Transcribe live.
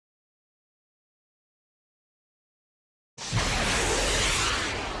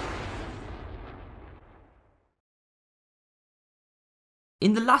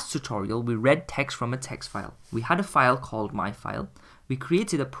In the last tutorial, we read text from a text file. We had a file called myFile. We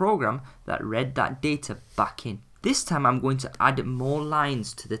created a program that read that data back in. This time I'm going to add more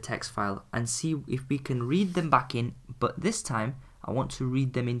lines to the text file and see if we can read them back in, but this time I want to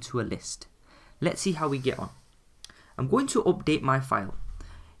read them into a list. Let's see how we get on. I'm going to update my file.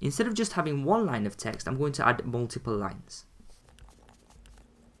 Instead of just having one line of text, I'm going to add multiple lines.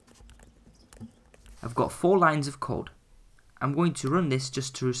 I've got 4 lines of code. I'm going to run this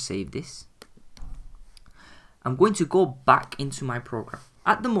just to save this. I'm going to go back into my program.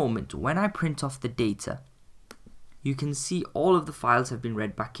 At the moment, when I print off the data, you can see all of the files have been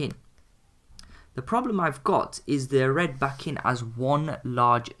read back in. The problem I've got is they're read back in as one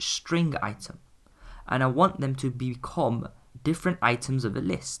large string item, and I want them to become different items of a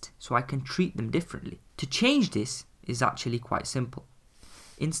list so I can treat them differently. To change this is actually quite simple.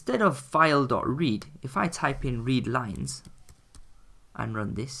 Instead of file.read, if I type in readlines and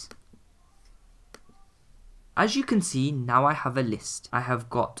run this, as you can see, now I have a list. I have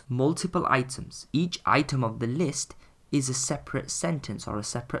got multiple items. Each item of the list is a separate sentence or a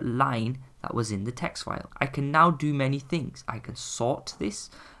separate line that was in the text file. I can now do many things. I can sort this.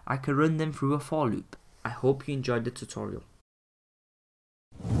 I can run them through a for loop. I hope you enjoyed the tutorial.